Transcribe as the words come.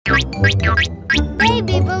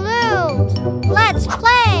Baby balloons, let's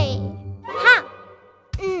play! Ha!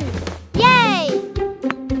 Yay!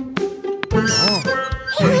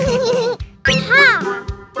 Ha!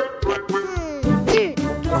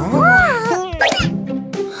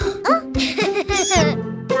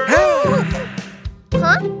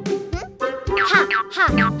 Ha!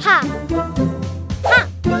 Ha!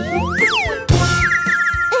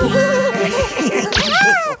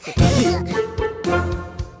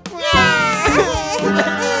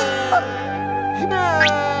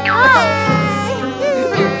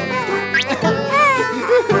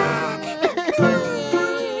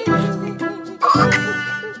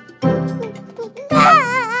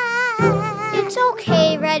 It's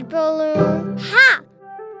okay, red balloon. Ha!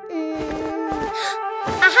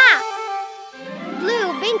 Aha!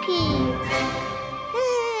 Blue binky.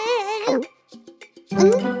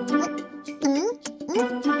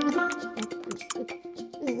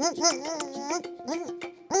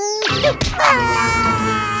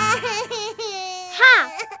 Ha!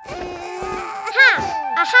 Ha!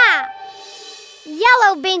 Aha!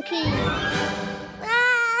 Yellow binky. Ha!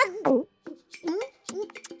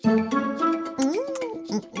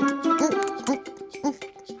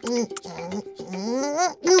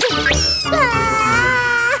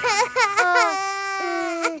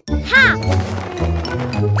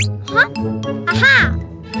 Huh? Aha!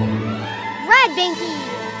 Red binky.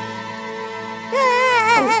 Ah!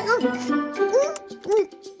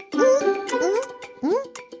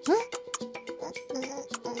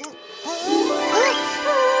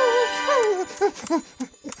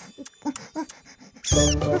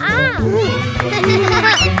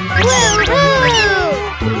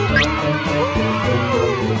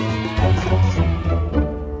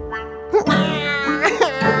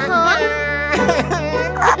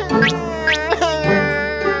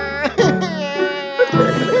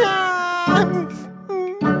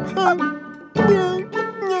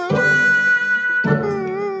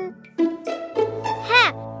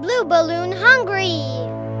 Blue balloon hungry.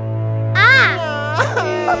 Ah!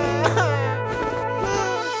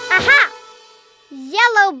 Aha!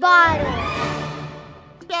 Yellow bottle.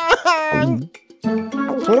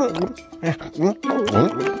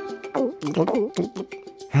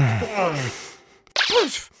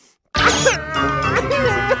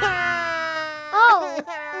 Oh!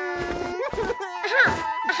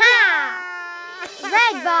 Aha!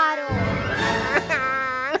 Red bottle.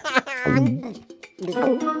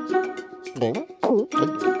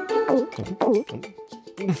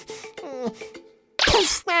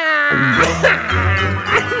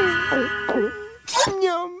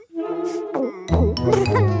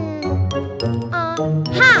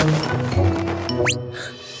 Ha!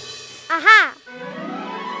 Aha!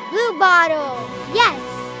 Blue bottle. Yes.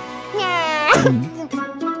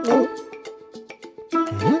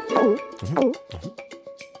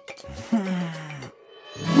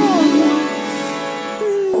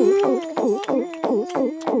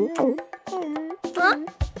 Huh?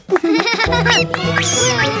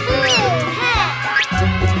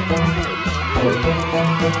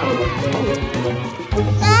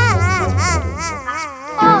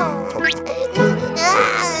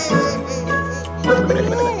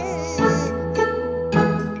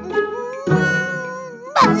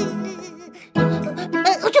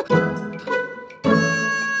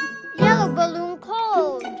 Yellow balloon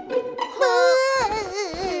cold.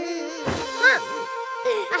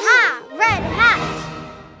 Aha! Red hat.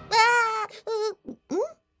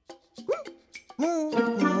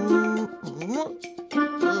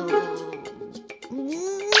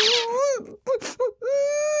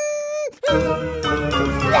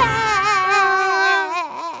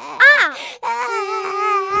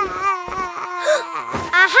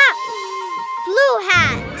 Aha! Blue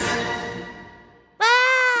hat.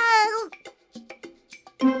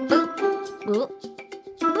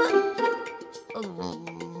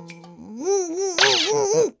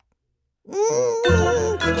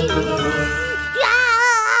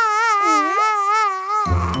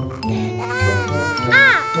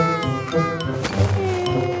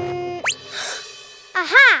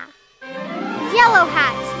 Aha! Yellow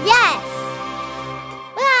hat. Yes.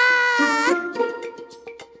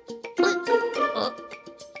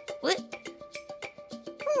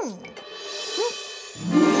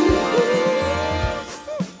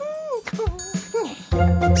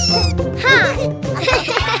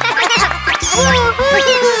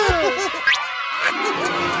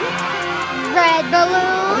 Red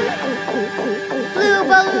balloon, blue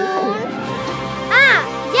balloon,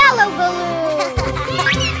 yellow balloon.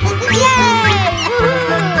 Yay!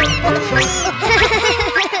 Woohoo!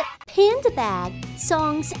 Panda bag,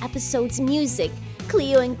 songs, episodes, music.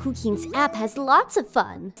 Cleo and Cuquín's app has lots of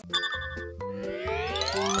fun.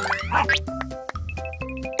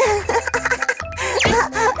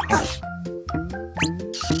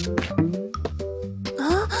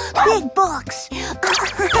 Big box.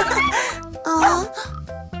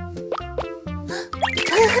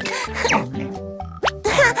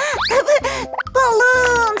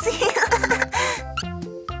 Balloons.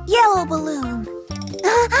 Yellow balloon.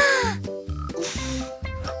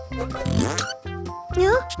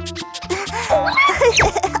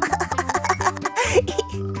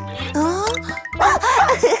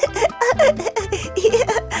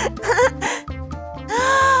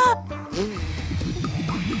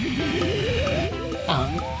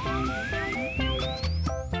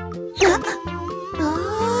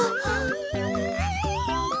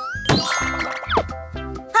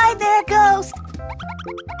 Hi there, ghost.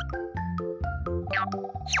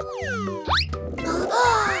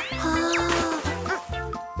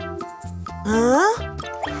 Huh?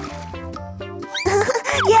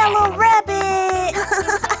 Yellow rabbit.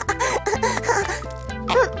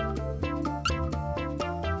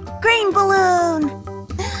 Green balloon.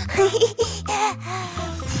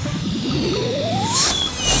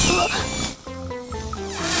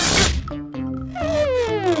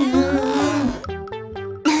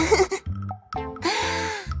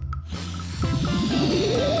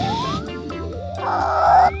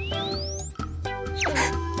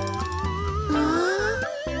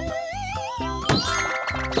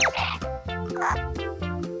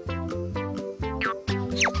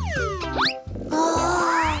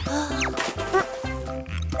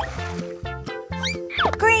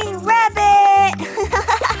 Green rabbit.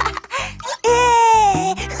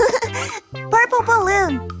 Purple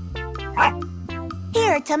balloon.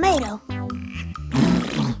 Here, tomato.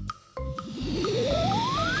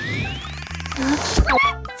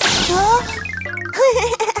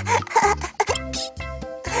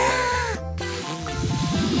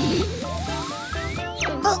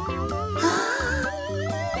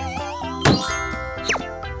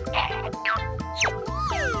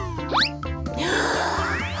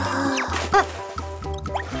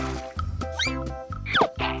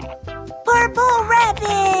 Purple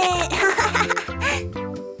rabbit.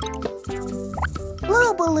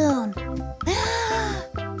 Blue balloon.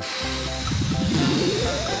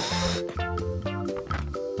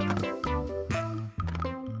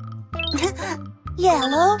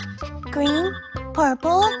 Yellow, green,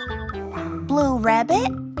 purple, blue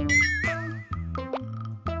rabbit.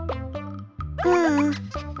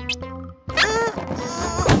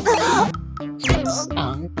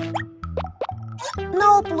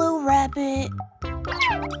 No blue rabbit.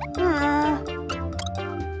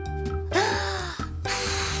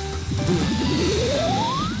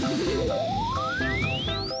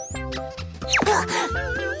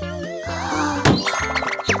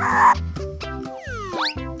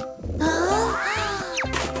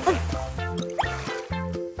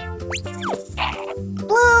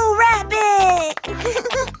 Blue rabbit.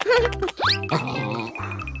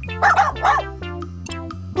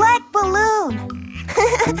 Black balloon.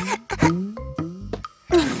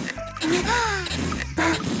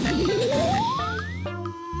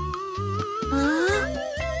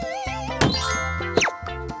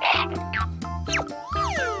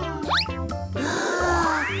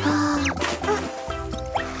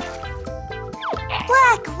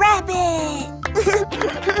 Black rabbit.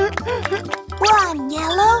 1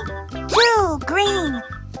 yellow, 2 green,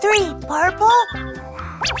 3 purple,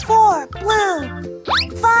 4 blue,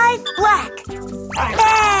 5 black.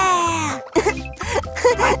 Yeah!